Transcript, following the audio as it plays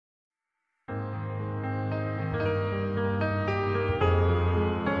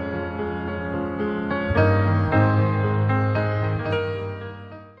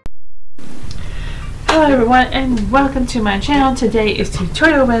everyone, and welcome to my channel. Today is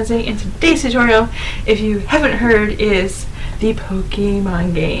Tutorial Wednesday, and today's tutorial, if you haven't heard, is the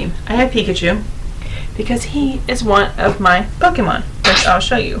Pokemon game. I have Pikachu because he is one of my Pokemon, which I'll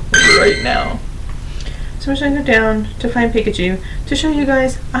show you right now. So I'm just going to go down to find Pikachu to show you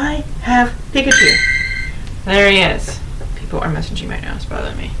guys I have Pikachu. There he is. People are messaging right now, it's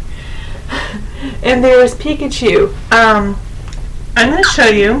bothering me. And there's Pikachu. I'm going to show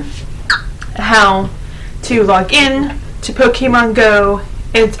you how to log in to Pokemon Go.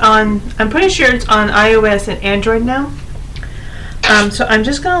 It's on, I'm pretty sure it's on iOS and Android now. So I'm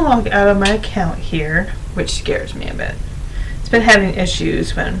just going to log out of my account here, which scares me a bit. It's been having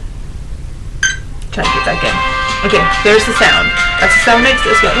issues when trying to get back in. Okay, there's the sound. That's the sound mix.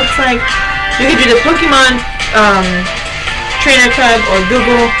 That's what it looks like. You can do the Pokemon Trainer Club or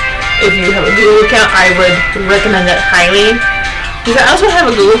Google. If you have a Google account, I would recommend it highly. Because I also have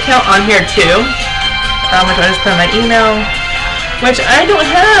a Google account on here too, which I just put in my email, which I don't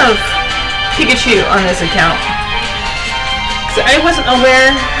have Pikachu on this account. So I wasn't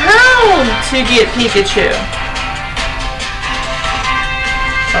aware how to get Pikachu.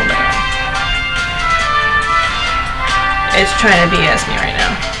 Oh my god. It's trying to BS me right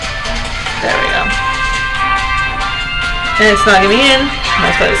now. There we go. And it's logging me in.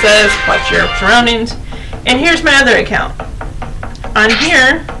 That's what it says. Watch your surroundings. And here's my other account. On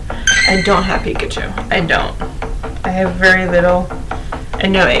here, I don't have Pikachu. I don't. I have very little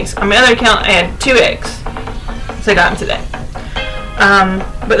and no eggs. On my other account, I had 2 eggs. So I got them today.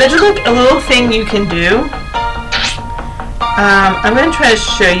 But there's just like a little thing you can do. I'm going to try to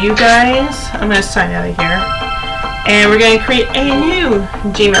show you guys. I'm going to sign out of here. And we're going to create a new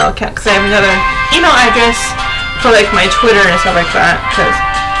Gmail account because I have another email address for like my Twitter and stuff like that. Because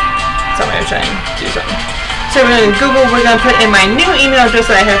somebody was trying to do something. So we're going to Google, we're going to put in my new email address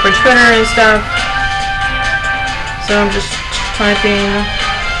that I have for Twitter and stuff. So I'm just typing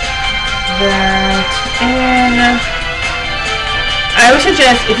that in. I would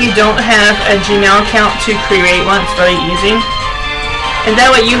suggest if you don't have a Gmail account to create one, it's very easy. And that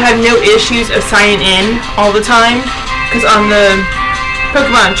way you have no issues of signing in all the time. Because on the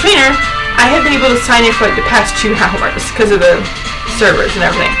Pokemon Trainer, I have been able to sign in for like the past 2 hours because of the servers and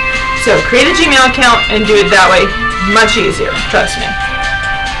everything. So create a Gmail account and do it that way. Much easier, trust me.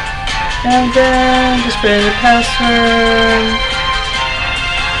 And then just put in the password.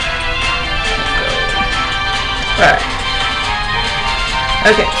 Alright.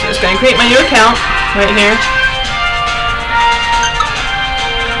 Okay, so it's going to create my new account right here.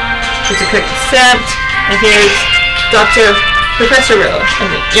 Just a quick accept. And here's Professor Riddle.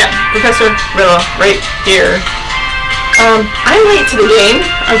 Yeah, Professor Riddle right here. I'm late to the game,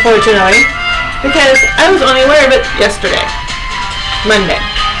 unfortunately, because I was only aware of it yesterday. Monday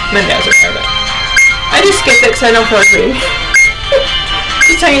I was aware of it. I just skipped it because I don't feel like reading.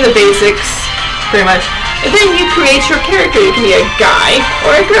 Just telling you the basics, pretty much. And then you create your character. You can be a guy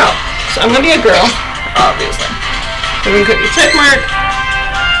or a girl. So I'm going to be a girl, obviously. So we can click your check mark.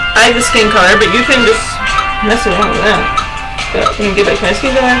 I like the skin color, but you can just mess around with that. So I'm going to give it my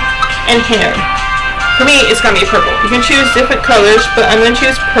skin color and hair. For me, it's going to be purple. You can choose different colors, but I'm going to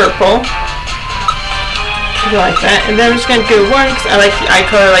choose purple. If you like that. And then I'm just going to do one because I like the eye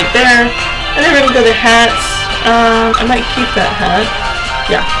color right there. And then we're going to go to hats. I might keep that hat.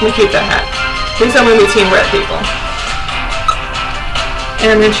 Yeah, I'm going to keep that hat. Because I'm going to be Team Red people.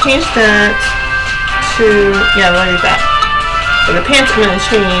 And I'm going to change that to, yeah, like that. So the pants I'm going to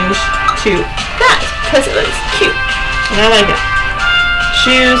change to that because it looks cute. And I like it.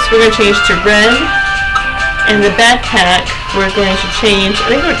 Shoes, we're going to change to red. And the backpack, we're going to change.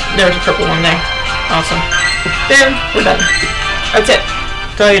 I think there was a purple one there. Awesome. Then we're done. That's it.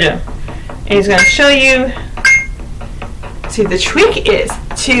 That's all you do. And he's going to show you. See, the trick is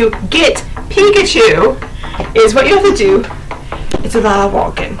to get Pikachu. Is what you have to do. It's a lot of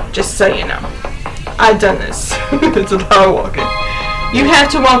walking, just so you know. I've done this. It's a lot of walking. You have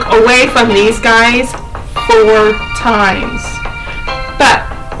to walk away from these guys 4 times. But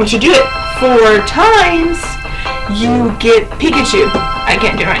once you do it 4 times, you get Pikachu. I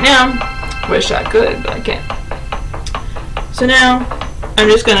can't do it right now. Wish I could, but I can't. So now, I'm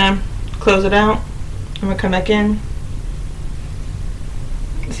just gonna close it out. I'm gonna come back in.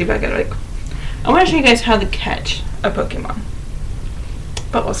 Let's see if I can like. I want to show you guys how to catch a Pokemon.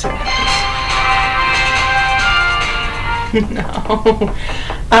 But we'll see what happens. No.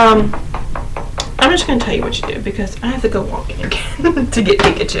 I'm just gonna tell you what you do because I have to go walking again to get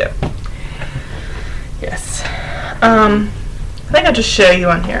Pikachu. Yes. I think I'll just show you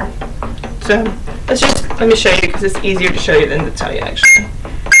on here. So let me show you because it's easier to show you than to tell you actually.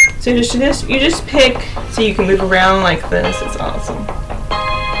 So just do this. You just pick, so you can move around like this. It's awesome.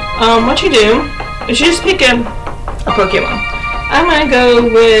 What you do is you just pick a Pokemon. I'm gonna go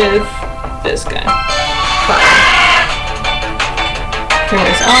with this guy. Fire. Turn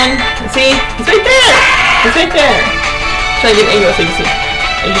this on. And see, it's right there. It's right there. Try to get an angle so you can see.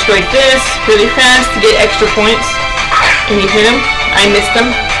 And you just go like this, really fast to get extra points. And you hit him. I missed him.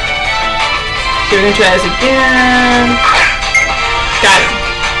 So we're gonna try this again. Got him.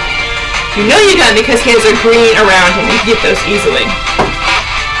 You know you got him because he has a green around him. You can get those easily.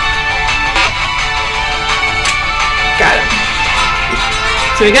 Got him.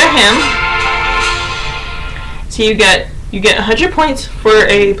 So we got him. So you get 100 points for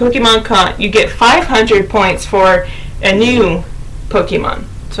a Pokemon caught. You get 500 points for a new Pokemon.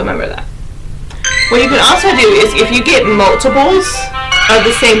 So remember that. What you can also do is if you get multiples of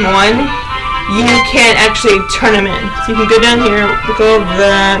the same one, you can actually turn them in. So you can go down here, look over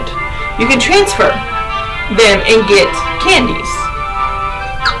that. You can transfer them and get candies,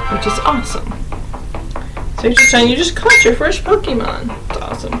 which is awesome. So you just collect your first Pokemon. It's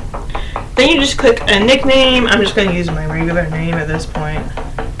awesome. Then you just click a nickname. I'm just going to use my regular name at this point.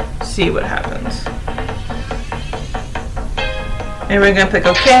 See what happens. And we're going to click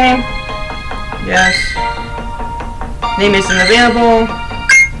OK. Yes. Name isn't available.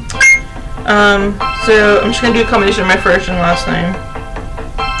 So I'm just going to do a combination of my first and last name.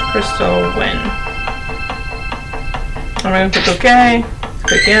 Crystal Wynn. I'm going to click OK.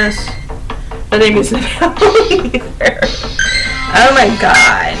 Click yes. The name isn't available either. Oh my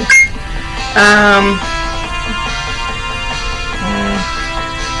god.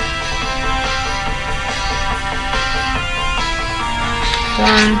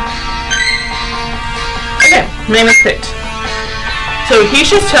 Done. Okay, name is picked. So he's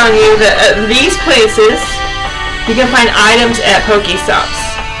just telling you that at these places you can find items at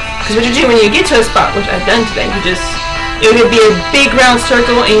Pokestops. Because what you do when you get to a spot, which I've done today, it would be a big round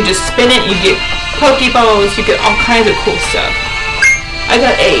circle and you just spin it, you get Pokeballs, you get all kinds of cool stuff. I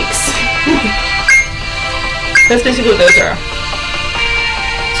got eggs. That's basically what those are.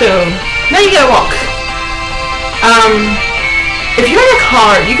 So now you gotta walk. If you're in a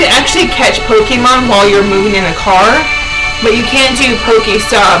car, you can actually catch Pokemon while you're moving in a car, but you can't do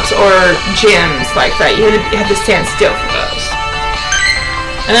Pokestops or gyms like that. You have to stand still for those.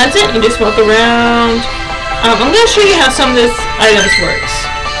 And that's it. You just walk around. I'm going to show you how some of this items works.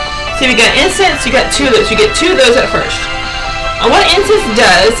 See, we got incense. You got 2 of those. You get 2 of those at first. And what incense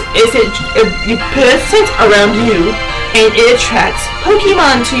does is you put incense around you, and it attracts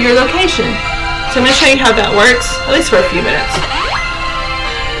Pokemon to your location. So I'm going to show you how that works, at least for a few minutes.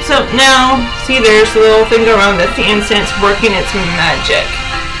 So now, see, there's the little thing around that's the incense working its magic.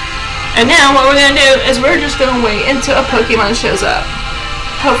 And now what we're going to do is we're just going to wait until a Pokemon shows up.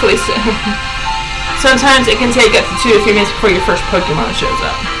 Hopefully soon. Sometimes it can take up to 2 to 3 minutes before your first Pokemon shows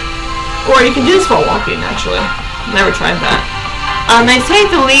up. Or you can do this while walking, actually. Never tried that. They say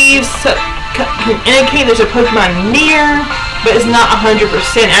the leaves can indicate there's a Pokemon near, but it's not 100%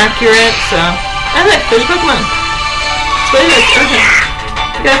 accurate, so... And look, there's a Pokemon. So it is. Okay.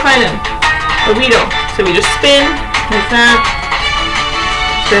 We gotta find him. A Weedle. So we just spin, like that.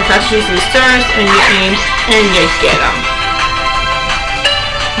 Spin fast as you see the stars, and you aim, and you get them.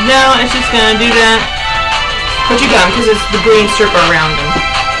 Now it's just gonna do that. But you got him, because it's the green circle around him.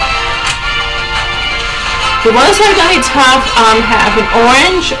 The ones that are gonna be tough have an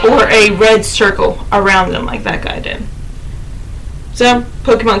orange or a red circle around them, like that guy did. So,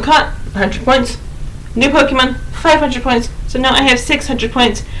 Pokemon caught, 100 points. New Pokemon, 500 points. So now I have 600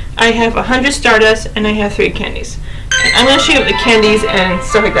 points. I have 100 Stardust, and I have 3 candies. And I'm going to show you what the candies and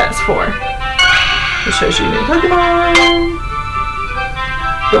stuff like that is for. It shows you new Pokemon.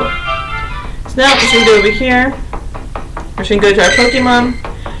 Boom. So now we're going to go over here. We're going to go to our Pokemon.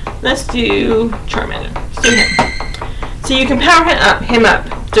 Let's do Charmander. Let's do him. So you can power him up.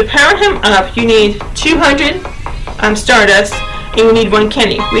 To power him up, you need 200 Stardust, and you need 1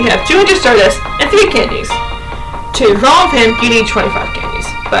 candy. We have 200 Stardust and 3 candies. To evolve him, you need 25 candies.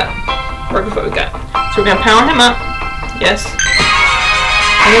 But, work with what we got. So we're going to power him up. Yes.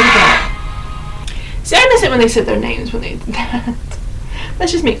 And then we go. See, I miss it when they said their names when they did that.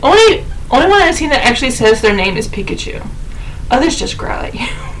 That's just me. Only one I've seen that actually says their name is Pikachu. Others just growl at you.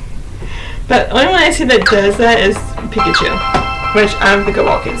 But the only one I've seen that does that is Pikachu. Which I don't think I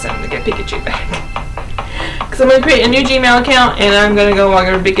walk in, so I'm going to get Pikachu back. Because I'm going to create a new Gmail account, and I'm going to go log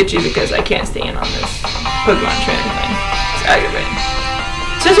over to Pikachu because I can't stay in on this Pokemon training thing. It's aggravating.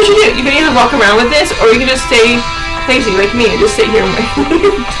 So that's what you do. You can either walk around with this, or you can just stay crazy like me and just sit here and wait.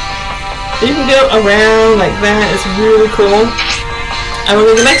 You can go around like that. It's really cool. I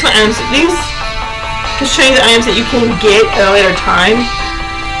will go back to my items. These to show you the items that you can get at a later time.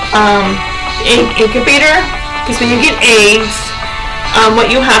 The egg incubator, because when you get eggs,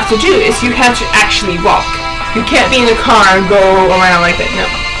 what you have to do is you have to actually walk. You can't be in a car and go around like that. No.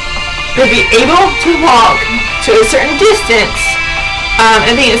 You'll be able to walk to a certain distance.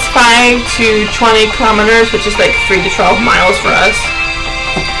 I think it's 5 to 20 kilometers, which is like 3 to 12 miles for us.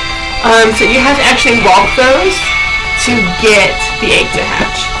 So you have to actually walk those to get the egg to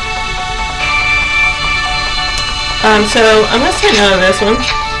hatch. So I'm going to say no to this one.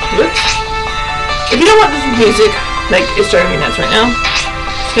 Whoops. If you don't want this music, like it's driving me nuts right now,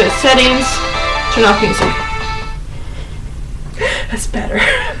 just go to settings, turn off music. That's better.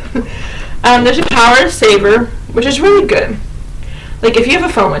 There's a power saver, which is really good. Like if you have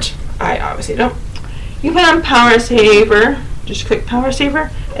a phone, which I obviously don't, you put on power saver, just click power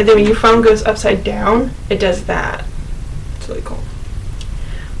saver, and then when your phone goes upside down, it does that. It's really cool.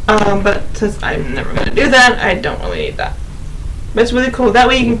 But since I'm never going to do that, I don't really need that. But it's really cool. That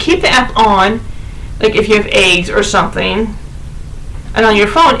way you can keep the app on, like if you have eggs or something, and on your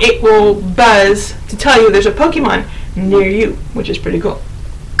phone it will buzz to tell you there's a Pokemon near you, which is pretty cool.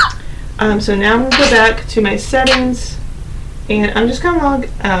 So now I'm going to go back to my settings, and I'm just going to log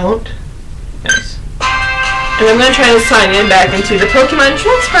out. Yes. And I'm going to try to sign in back into the Pokemon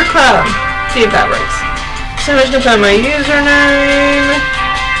Transfer Club. See if that works. So I'm just going to find my username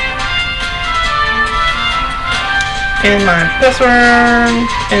and my password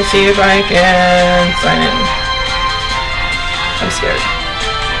and see if I can sign in. I'm scared.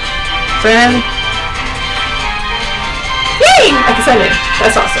 Sign in. Yay! I can sign in.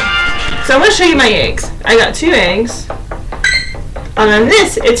 That's awesome. So I'm going to show you my eggs. I got 2 eggs. And on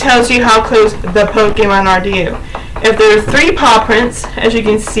this, it tells you how close the Pokemon are to you. If there are 3 paw prints, as you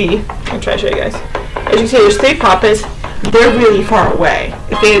can see, I'll try to show you guys. As you can see, there's 3 paw prints. They're really far away.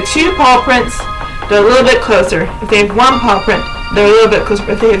 If they have 2 paw prints, they're a little bit closer. If they have 1 paw print, they're a little bit closer.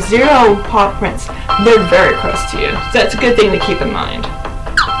 If they have 0 paw prints, they're very close to you. So that's a good thing to keep in mind.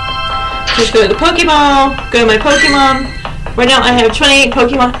 Just go to the Pokeball, go to my Pokemon. Right now I have 28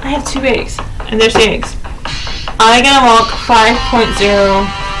 Pokemon. I have 2 eggs, and there's the eggs. I gotta walk 5.0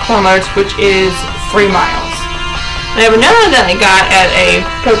 kilometers, which is 3 miles. I have another that I got at a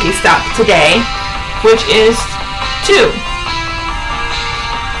Pokestop today, which is 2.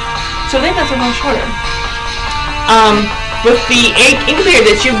 So I think that's a little shorter. With the egg incubator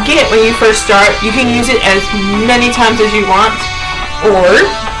that you get when you first start, you can use it as many times as you want, or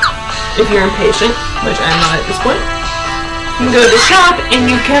if you're impatient, which I'm not at this point, you can go to the shop and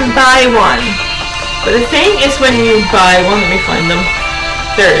you can buy one. But the thing is, when you buy one, let me find them.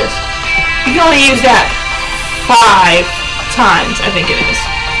 There it is. You can only use that 5 times, I think it is.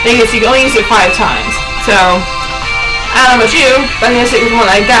 I think you can only use it 5 times. So I don't know about you, but I'm going to stick with the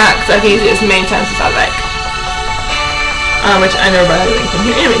one I got because I can use it as many times as I like. Which I never buy everything from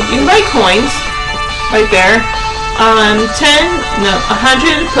here. Anyway, you can buy coins right there. 100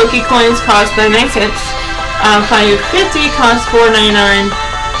 Pokecoins cost 99 cents. 550 costs $4.99.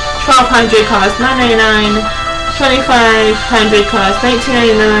 1200 costs $9.99. 2500 costs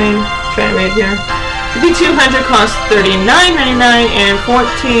 $19.99. Trying to read here. 5200 costs $39.99, and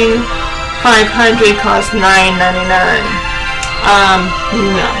 14500 costs $9.99.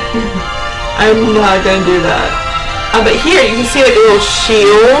 No, I'm not gonna do that. But here you can see like a little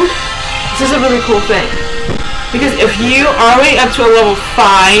shield. This is a really cool thing because if you are already up to a level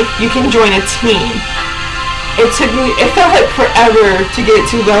 5, you can join a team. It felt like forever to get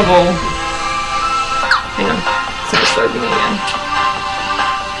to level. Hang on, so it's starting again.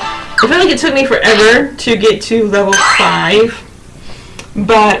 I feel like it took me forever to get to level 5,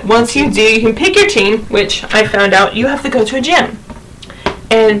 but once you do, you can pick your team, which I found out you have to go to a gym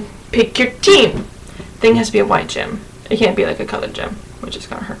and pick your team. Thing has to be a white gym. It can't be like a colored gym, which is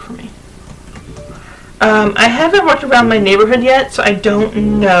gonna hurt for me. I haven't walked around my neighborhood yet, so I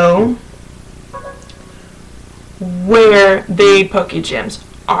don't know where the Poke Gyms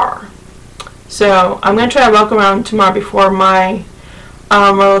are. So I'm gonna try to walk around tomorrow before my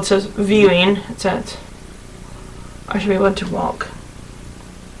relative's viewing. It says I should be able to walk.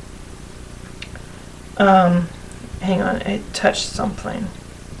 Hang on, I touched something.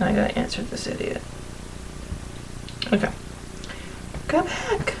 I gotta answer this idiot. Okay. Go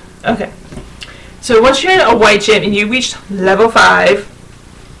back. Okay. So once you're in a white gym and you reach level 5,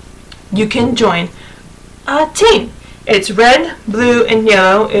 you can join a team. It's red, blue, and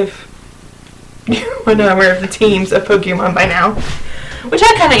yellow if you are not aware of the teams of Pokemon by now. Which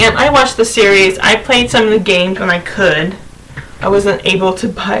I kind of am. I watched the series. I played some of the games when I could. I wasn't able to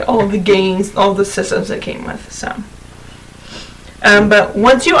buy all the games, all the systems that came with, so. But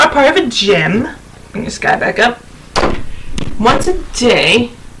once you are part of a gym, bring this guy back up. Once a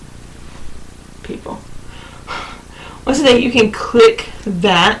day, once a day you can click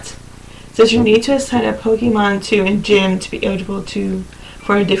that. It says you need to assign a Pokemon to a gym to be eligible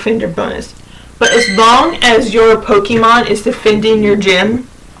for a defender bonus. But as long as your Pokemon is defending your gym,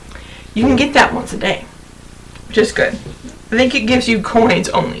 you can get that once a day, which is good. I think it gives you coins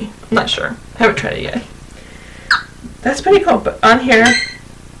only. I'm not sure. I haven't tried it yet. That's pretty cool. But on here,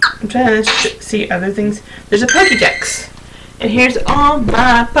 I'm trying to see other things. There's a Pokédex. And here's all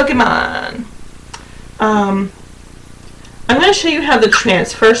my Pokemon. I'm going to show you how to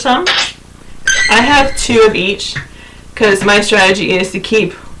transfer some. I have 2 of each because my strategy is to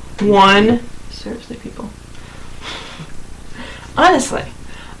keep one. Seriously, people. Honestly,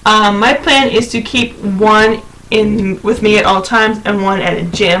 my plan is to keep one with me at all times and one at a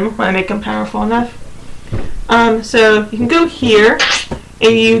gym when I make them powerful enough. So you can go here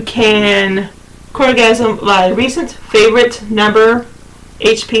and you can Corgasm by recent, favorite, number,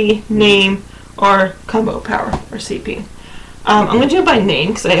 HP, name, or combo power, or CP. I'm going to do it by name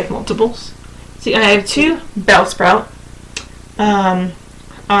because I have multiples. See, I have 2 Bellsprout.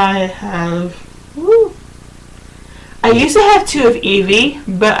 I have... Woo, I used to have 2 of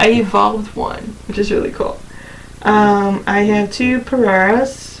Eevee, but I evolved 1, which is really cool. I have 2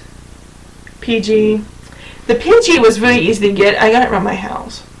 Pereiras, PG. The PG was really easy to get. I got it around my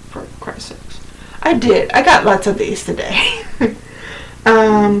house, for Christ's sakes. I did. I got lots of these today.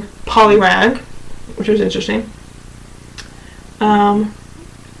 Poliwag, which was interesting.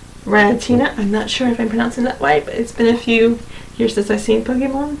 Rattata. I'm not sure if I'm pronouncing that right, but it's been a few years since I've seen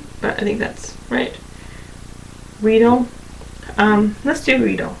Pokemon, but I think that's right. Weedle. Let's do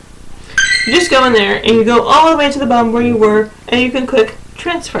Weedle. You just go in there and you go all the way to the bottom where you were, and you can click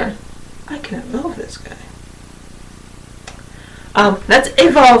transfer. I can evolve this guy. Let's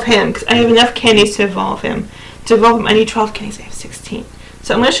evolve him because I have enough candies to evolve him. To evolve him, I need 12 candies. I have 16.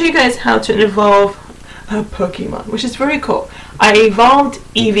 So I'm going to show you guys how to evolve a Pokemon, which is very cool. I evolved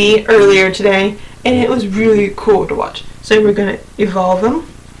Eevee earlier today, and it was really cool to watch. So we're going to evolve him.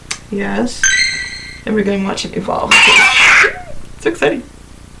 Yes. And we're going to watch him evolve. So exciting.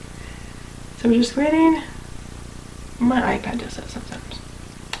 So we're just waiting. My iPad does that sometimes.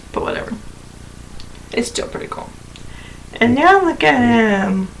 But whatever. It's still pretty cool. And now look at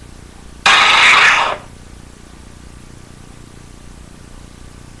him.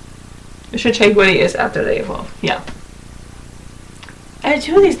 I should check what he is after they evolve. Yeah. I have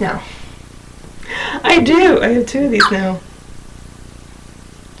 2 of these now. I do. I have 2 of these now.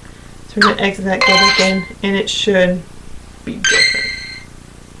 So we're going to exit that, go back in, and it should be different.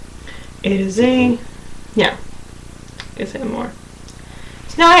 A to Z. Yeah. I guess I have more.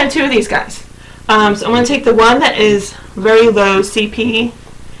 So now I have 2 of these guys. So I'm going to take the one that is very low CP,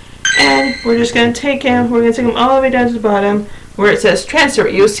 and we're just going to take him. We're going to take him all the way down to the bottom where it says transfer.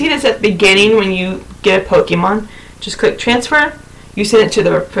 You'll see this at the beginning when you get a Pokemon. Just click transfer. You send it to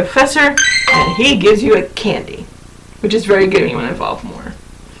the professor, and he gives you a candy, which is very good when you want to evolve more.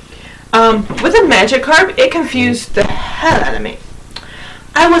 With a Magikarp, it confused the hell out of me.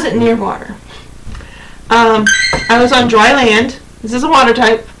 I wasn't near water. I was on dry land. This is a water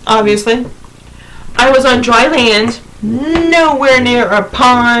type, obviously. I was on dry land, nowhere near a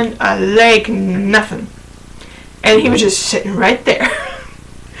pond, a lake, nothing. And he was just sitting right there.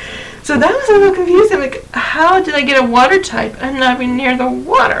 So that was a little confusing. Like, how did I get a water type? I'm not even near the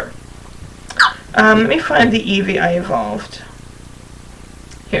water. Let me find the Eevee I evolved.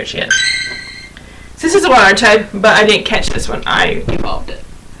 Here she is. So this is a water type, but I didn't catch this one. I evolved it.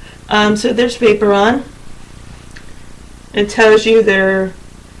 So there's Vaporeon. It tells you the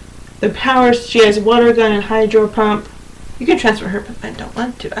powers. She has water gun and hydro pump. You can transfer her, but I don't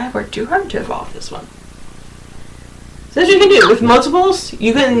want to. I worked too hard to evolve this one. So that's what you can do. With multiples,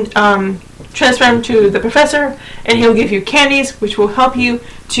 you can transfer them to the professor, and he'll give you candies, which will help you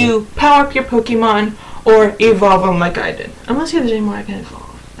to power up your Pokemon or evolve them like I did. I'm going to see if there's any more I can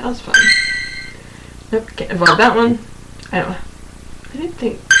evolve. That was fun. Nope, can't evolve that one. I didn't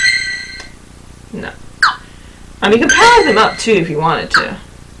think. No. You can power them up too if you wanted to,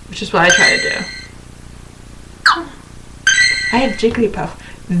 which is what I try to do. I had Jigglypuff.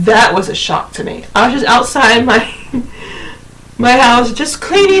 That was a shock to me. I was just outside my house just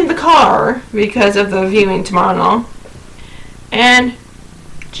cleaning the car because of the viewing tomorrow and all, and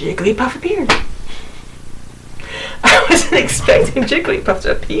Jigglypuff appeared. I wasn't expecting Jigglypuff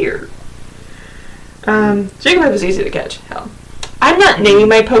to appear. Jigglypuff is easy to catch. Hell, I'm not naming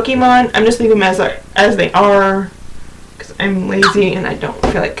my Pokemon. I'm just leaving them as they are because I'm lazy and I don't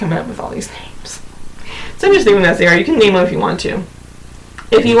feel like coming up with all these names. So just leave them as they are. You can name them if you want to.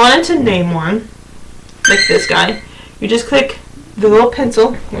 If you wanted to name one, like this guy, you just click the little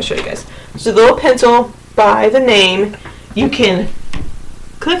pencil. I'm going to show you guys. So the little pencil by the name, you can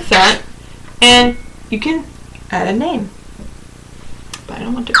click that and you can add a name. But I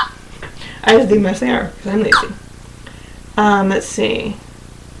don't want to. I just leave them as they are because I'm lazy. Let's see.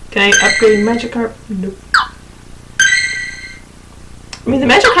 Can I upgrade Magikarp? Nope. I mean, the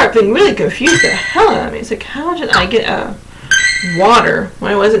Magikarp thing really confused the hell out of me. It's like, how did I get a water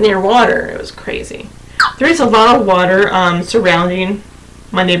when I wasn't near water? It was crazy. There is a lot of water surrounding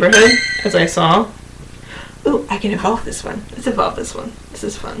my neighborhood, as I saw. Ooh, I can evolve this one. Let's evolve this one. This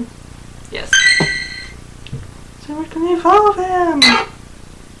is fun. Yes. So we're going to evolve him.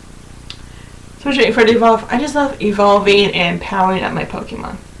 So we're waiting for it to evolve. I just love evolving and powering up my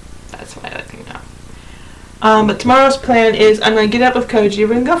Pokemon. That's why I like it now. But tomorrow's plan is I'm going to get up with Koji.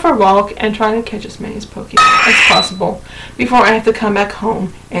 We're going to go for a walk and try to catch as many Pokemon as possible before I have to come back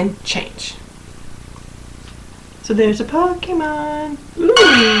home and change. So there's a Pokemon. Ooh,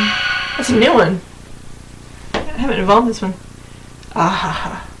 that's a new one. I haven't evolved this one.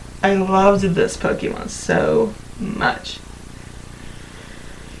 Ah, I loved this Pokemon so much.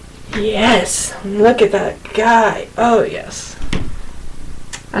 Yes, look at that guy. Oh yes,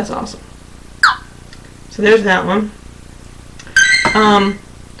 that's awesome. So there's that one.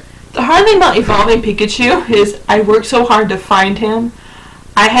 The hard thing about evolving Pikachu is I worked so hard to find him.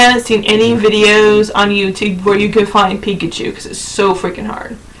 I haven't seen any videos on YouTube where you can find Pikachu because it's so freaking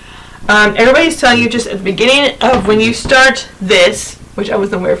hard. Everybody's telling you just at the beginning of when you start this, which I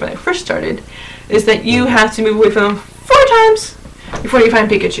wasn't aware of when I first started, is that you have to move away from them 4 times before you find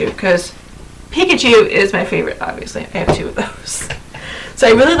Pikachu, because Pikachu is my favorite, obviously. I have 2 of those. So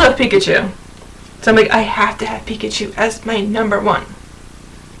I really love Pikachu. So I'm like, I have to have Pikachu as my #1. And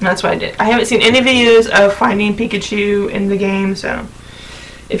that's what I did. I haven't seen any videos of finding Pikachu in the game, so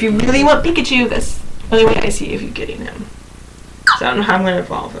if you really want Pikachu, that's the only way I see of you getting him. So I don't know how I'm going to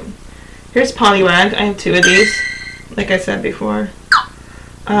evolve him. Here's Poliwag. I have 2 of these, like I said before.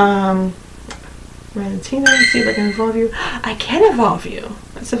 Rattata, let's see if I can evolve you. I can evolve you.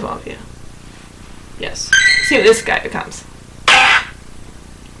 Let's evolve you. Yes. Let's see what this guy becomes.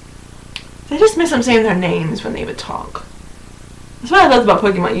 I just miss them saying their names when they would talk. That's what I love about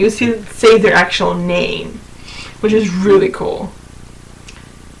Pokemon. You say their actual name, which is really cool.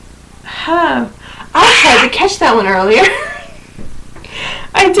 I tried to catch that one earlier.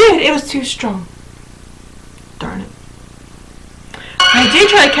 I did. It was too strong. Darn it. I did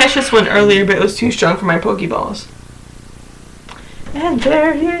try to catch this one earlier, but it was too strong for my Pokeballs. And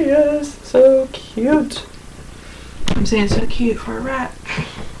there he is. So cute. I'm saying so cute for a rat.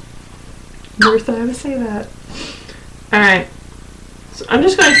 Never thought I would say that. Alright. So I'm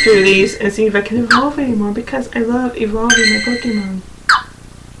just going through these and see if I can evolve anymore because I love evolving my Pokemon.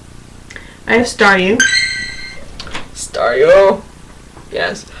 I have Staryu. Staryu.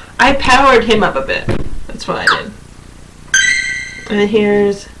 Yes. I powered him up a bit. That's what I did. And then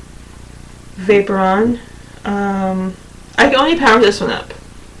here's Vaporeon. I can only power this one up,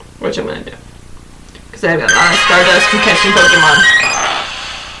 which I'm going to do. Because I've got a lot of Stardust from catching Pokemon.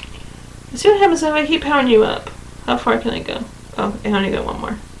 Let's see what happens if I keep powering you up. How far can I go? Oh, I only got 1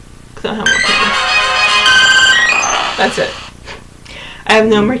 more. Because I don't have more Pokemon. That's it. I have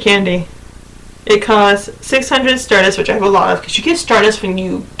no more candy. It costs 600 Stardust, which I have a lot of, because you get Stardust when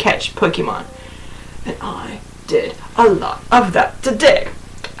you catch Pokemon. And I did a lot of that today.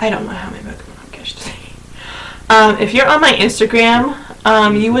 I don't know how many Pokemon I've catched today. If you're on my Instagram,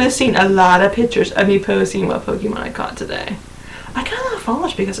 you would have seen a lot of pictures of me posting what Pokemon I caught today. I got a lot of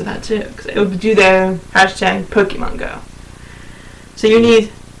followers because of that too, because it would do the hashtag Pokemon Go. So you need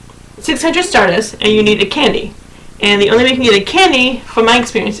 600 Stardust, and you need a candy. And the only way you can get a candy, from my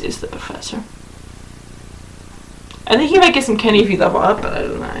experience, is the professor. I think you might get some candy if you level up, but I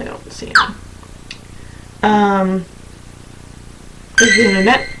don't see any. There's the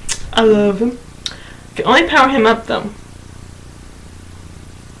internet. I love him. I can only power him up though.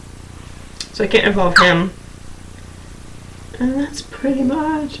 So I can't evolve him. And that's pretty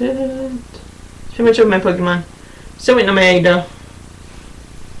much it. That's pretty much of my Pokemon. Still waiting on my egg though.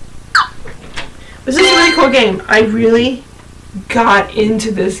 This is a really cool game. I really got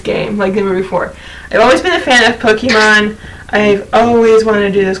into this game like never before. I've always been a fan of Pokemon. I've always wanted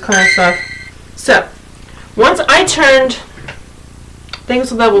to do this kind of stuff. So, once I turned, I think it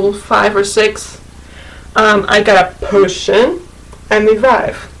was level 5 or 6, I got a potion and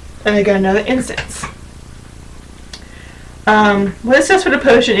revive. And I got another instance. What it says for the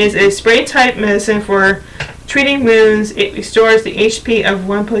potion is a spray type medicine for treating wounds. It restores the HP of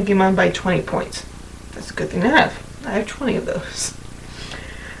one Pokemon by 20 points. That's a good thing to have. I have 20 of those.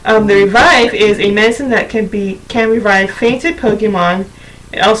 The Revive is a medicine that can revive fainted Pokemon.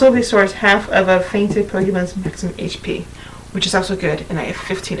 It also restores half of a fainted Pokemon's maximum HP, which is also good, and I have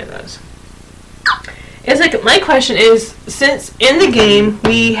 15 of those. It's like, my question is, since in the game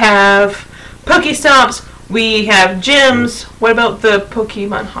we have Pokestops, we have gyms, what about the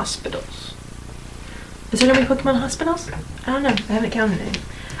Pokemon hospitals? Is there gonna be Pokemon hospitals? I don't know. I haven't counted any.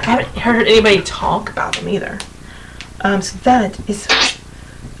 I haven't heard anybody talk about them either. So that is,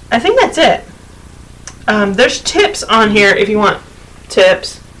 I think that's it. There's tips on here if you want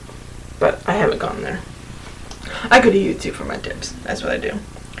tips, but I haven't gone there. I go to YouTube for my tips. That's what I do.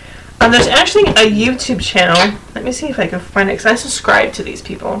 There's actually a YouTube channel. Let me see if I can find it, because I subscribe to these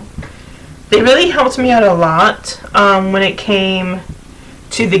people. They really helped me out a lot when it came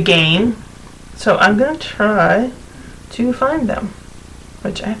to the game. So I'm going to try to find them,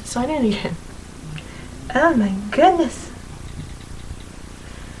 which I have to sign in again. Oh my goodness.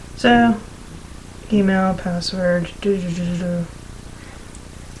 So, email, password, He's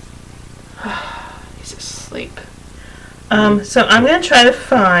asleep. So I'm going to try to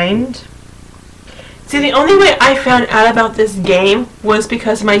find... See, the only way I found out about this game was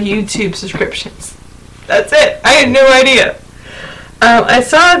because of my YouTube subscriptions. That's it. I had no idea. I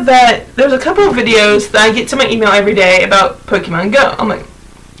saw that there's a couple of videos that I get to my email every day about Pokemon Go. I'm like,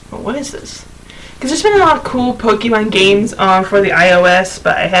 well, what is this? Because there's been a lot of cool Pokemon games for the iOS,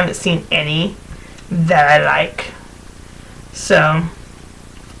 but I haven't seen any that I like. So,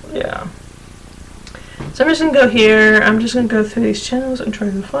 yeah. So I'm just going to go here. I'm just going to go through these channels and try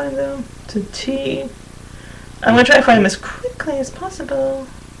to find them. To T. I'm going to try to find them as quickly as possible.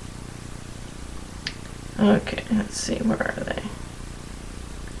 Okay, let's see. Where are they?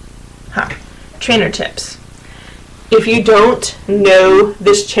 Trainer tips. If you don't know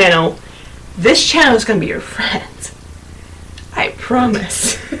this channel is going to be your friend. I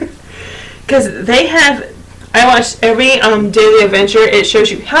promise. Because they have, I watched every daily adventure. It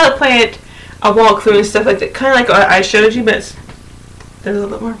shows you how to play it, a walkthrough and stuff like that. Kind of like what I showed you, but they're a little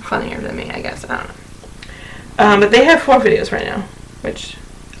bit more funnier than me, I guess. I don't know. But they have 4 videos right now, which,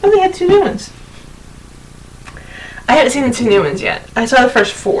 oh, they had 2 new ones. I haven't seen the 2 new ones yet. I saw the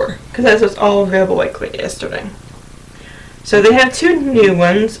first 4, because that was all available like yesterday. So they have 2 new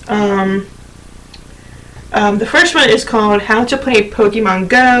ones. The first one is called How to Play Pokemon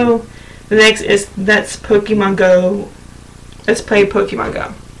Go. The next is Let's Pokemon Go. Let's Play Pokemon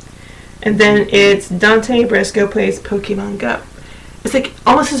Go. And then it's Dante Briscoe Plays Pokemon Go. It's like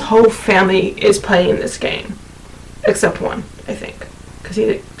almost his whole family is playing this game. Except one, I think. Because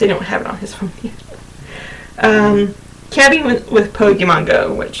they don't have it on his phone yet. Cabbing with Pokemon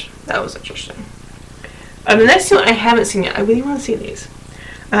Go, which, that was interesting. The next two I haven't seen yet. I really want to see these.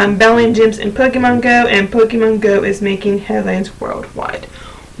 Battling gyms in Pokemon Go, and Pokemon Go is making headlines worldwide.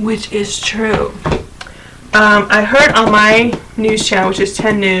 Which is true. I heard on my news channel, which is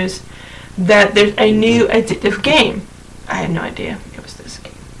 10 News, that there's a new addictive game. I had no idea it was this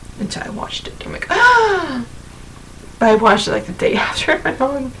game until I watched it. I'm like, ah! But I watched it like the day after my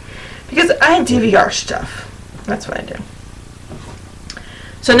phone. Because I DVR stuff. That's what I do.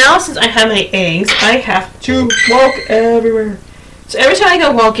 So now since I have my eggs, I have to walk everywhere. So every time I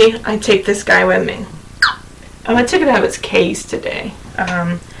go walking, I take this guy with me. I took it out of its case today.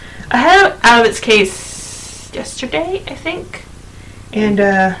 I had it out of its case yesterday, I think. And,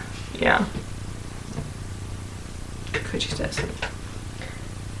 yeah. Coochie says.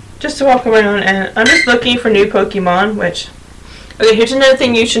 Just to walk around, and I'm just looking for new Pokemon, which... Okay, here's another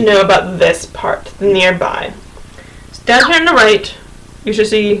thing you should know about this part, the nearby. So down here on the right, you should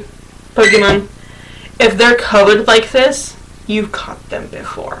see Pokemon. If they're colored like this, you've caught them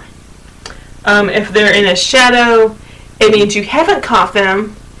before. If they're in a shadow, it means you haven't caught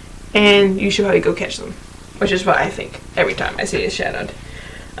them, and you should probably go catch them. Which is what I think every time I see it shadowed.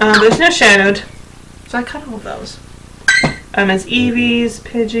 There's no shadowed, so I caught all of those. It's Eevees,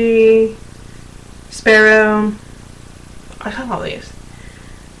 Pidgey, Sparrow. I caught all these.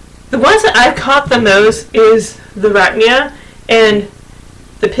 The ones that I've caught the most is the Arachnia and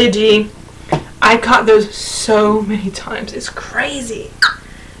the Pidgey. I caught those so many times. It's crazy.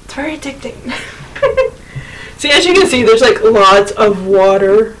 It's very addicting. See, as you can see, there's like lots of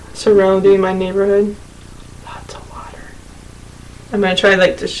water surrounding my neighborhood. Lots of water. I'm going to try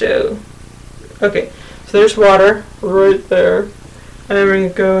like to show. Okay, so there's water right there. And then we're going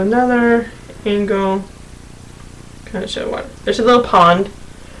to go another angle. Kind of show water. There's a little pond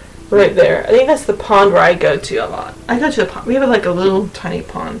right there. I think that's the pond where I go to a lot. I go to the pond. We have like a little tiny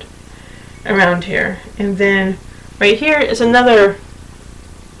pond around here. And then right here is another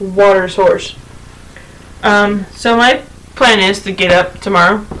water source. So my plan is to get up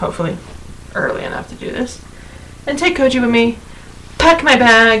tomorrow, hopefully early enough to do this, and take Koji with me, pack my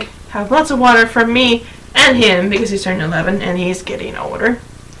bag, have lots of water for me and him because he's turning 11 and he's getting older.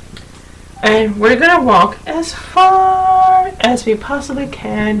 And we're gonna walk as far as we possibly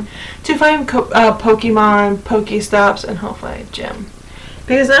can to find Pokemon, Pokestops, and hopefully a gym.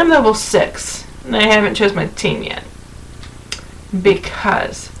 Because I'm level 6 and I haven't chose my team yet.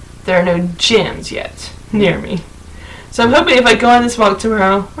 Because there are no gyms yet near me. So I'm hoping if I go on this walk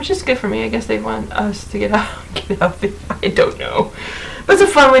tomorrow, which is good for me, I guess they want us to get healthy. I don't know. But it's a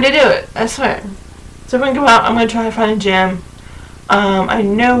fun way to do it, I swear. So if I go out, I'm going to try to find a gym. I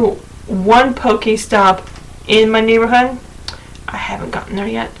know one Pokestop in my neighborhood. I haven't gotten there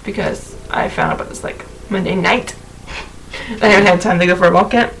yet because I found out about this like Monday night. I haven't had time to go for a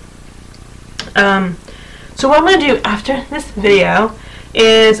walk yet. So what I'm going to do after this video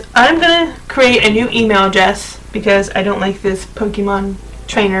is I'm going to create a new email address because I don't like this Pokemon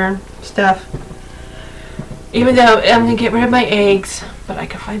trainer stuff. Even though I'm going to get rid of my eggs, but I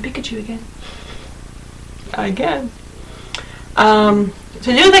can find Pikachu again. Again.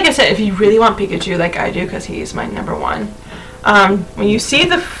 So do like I said, if you really want Pikachu like I do, because he's my #1, when you see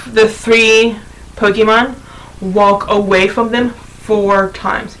the 3 Pokemon, walk away from them 4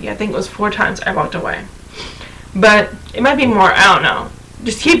 times. Yeah, I think it was 4 times I walked away. But it might be more, I don't know.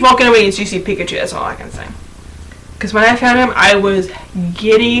 Just keep walking away until you see Pikachu, that's all I can say. Because when I found him, I was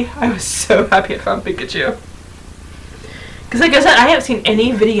giddy. I was so happy I found Pikachu. Because like I said, I haven't seen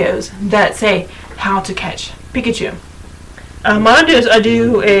any videos that say how to catch Pikachu. What I'll do is I'll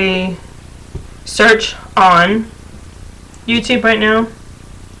do a search on YouTube right now.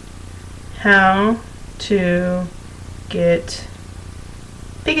 How to get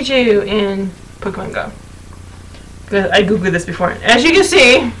Pikachu in Pokemon Go. I googled this before. As you can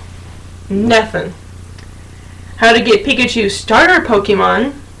see, nothing. How to get Pikachu starter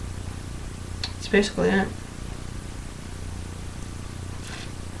Pokemon. That's basically it.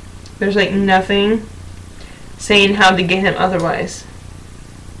 There's like nothing saying how to get him otherwise.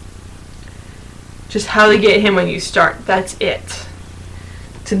 Just how to get him when you start. That's it.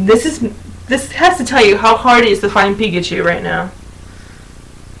 So this has to tell you how hard it is to find Pikachu right now.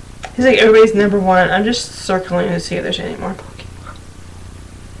 He's like everybody's #1. I'm just circling to see if there's any more Pokemon.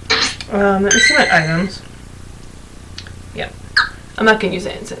 Let me see my items. Yep. I'm not gonna use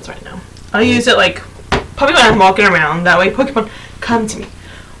the incense right now. I'll use it like probably when I'm walking around. That way Pokemon come to me,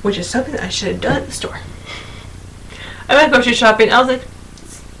 which is something that I should have done at the store. I went grocery shopping. I was like,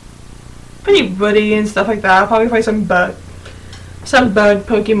 it's pretty woody and stuff like that. I'll probably find some bug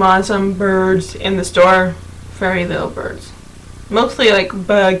Pokemon, some birds in the store. Very little birds. Mostly like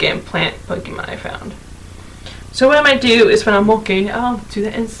bug and plant Pokemon I found. So what I might do is when I'm walking, I'll do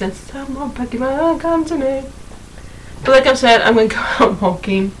the instance. Some more Pokemon come to me. But like I said, I'm going to go out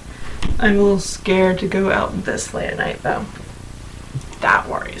walking. I'm a little scared to go out this late at night though. That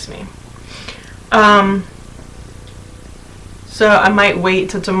worries me. So I might wait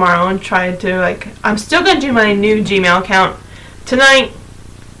till tomorrow and try to like, I'm still going to do my new Gmail account tonight.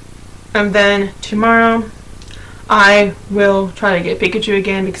 And then tomorrow I will try to get Pikachu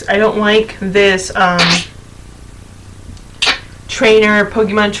again because I don't like this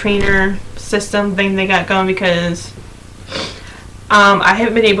Pokemon trainer system thing they got going because I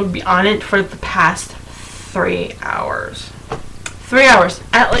haven't been able to be on it for the past 3 hours. 3 hours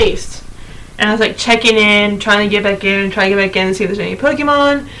at least. And I was like checking in, trying to get back in and see if there's any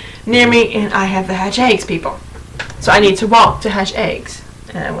Pokemon near me, and I have to hatch eggs, people. So I need to walk to hatch eggs,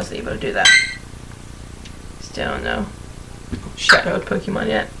 and I wasn't able to do that. Still no shadowed Pokemon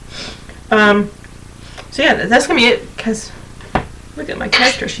yet. So yeah, that's gonna be it. Cause look at my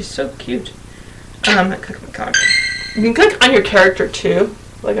character, she's so cute. I click my card. You can click on your character too.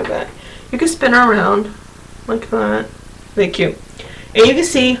 Look at that. You can spin her around like that. Very cute. And you can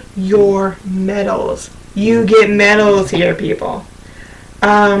see your medals. You get medals here, people.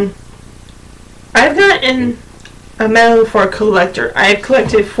 I've gotten a medal for a collector. I've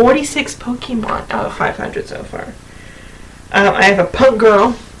collected 46 Pokemon out of 500 so far. I have a Punk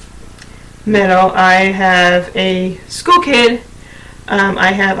Girl medal. I have a School Kid.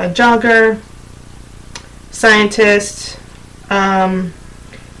 I have a Jogger, Scientist,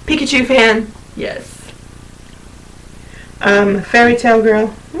 Pikachu fan. Yes. Fairy Tale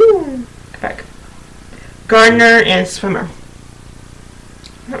Girl. Woo! Come back. Gardener and Swimmer.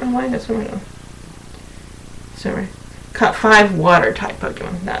 I don't know why I got Swimmer though. Swimmer. Caught 5 water type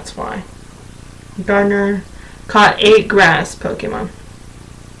Pokemon. That's why. Gardener. Caught 8 grass Pokemon.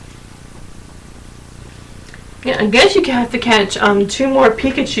 Yeah, I guess you have to catch 2 more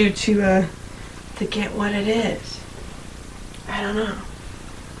Pikachu to to get what it is. I don't know.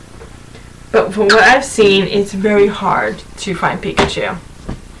 But from what I've seen, it's very hard to find Pikachu.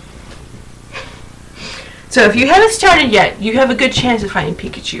 So if you haven't started yet, you have a good chance of finding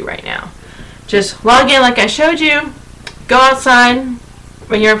Pikachu right now. Just log in like I showed you. Go outside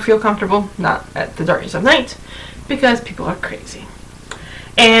when you feel comfortable, not at the darkness of night, because people are crazy.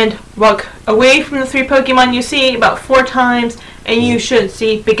 And walk away from the 3 Pokemon you see about 4 times, and you should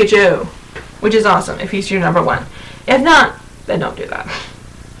see Pikachu, which is awesome if he's your number 1. If not, then don't do that.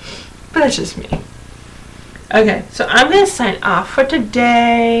 But that's just me. Okay, so I'm going to sign off for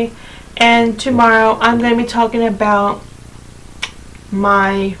today, and tomorrow I'm going to be talking about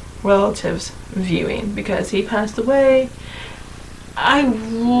my relative's viewing, because he passed away. I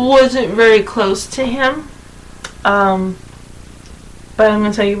wasn't very close to him, but I'm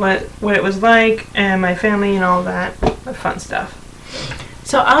going to tell you what it was like, and my family and all that fun stuff.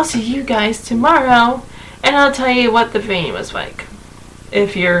 So I'll see you guys tomorrow, and I'll tell you what the viewing was like,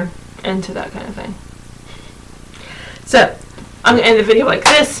 if you're into that kind of thing. So I'm going to end the video like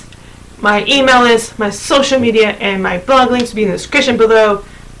this. My email list, my social media, and my blog links will be in the description below.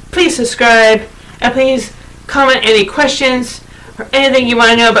 Please subscribe, and please comment any questions or anything you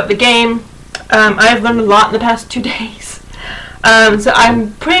want to know about the game. I've learned a lot in the past 2 days. So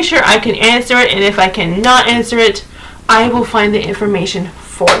I'm pretty sure I can answer it, and if I cannot answer it, I will find the information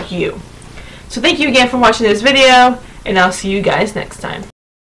for you. So thank you again for watching this video, and I'll see you guys next time.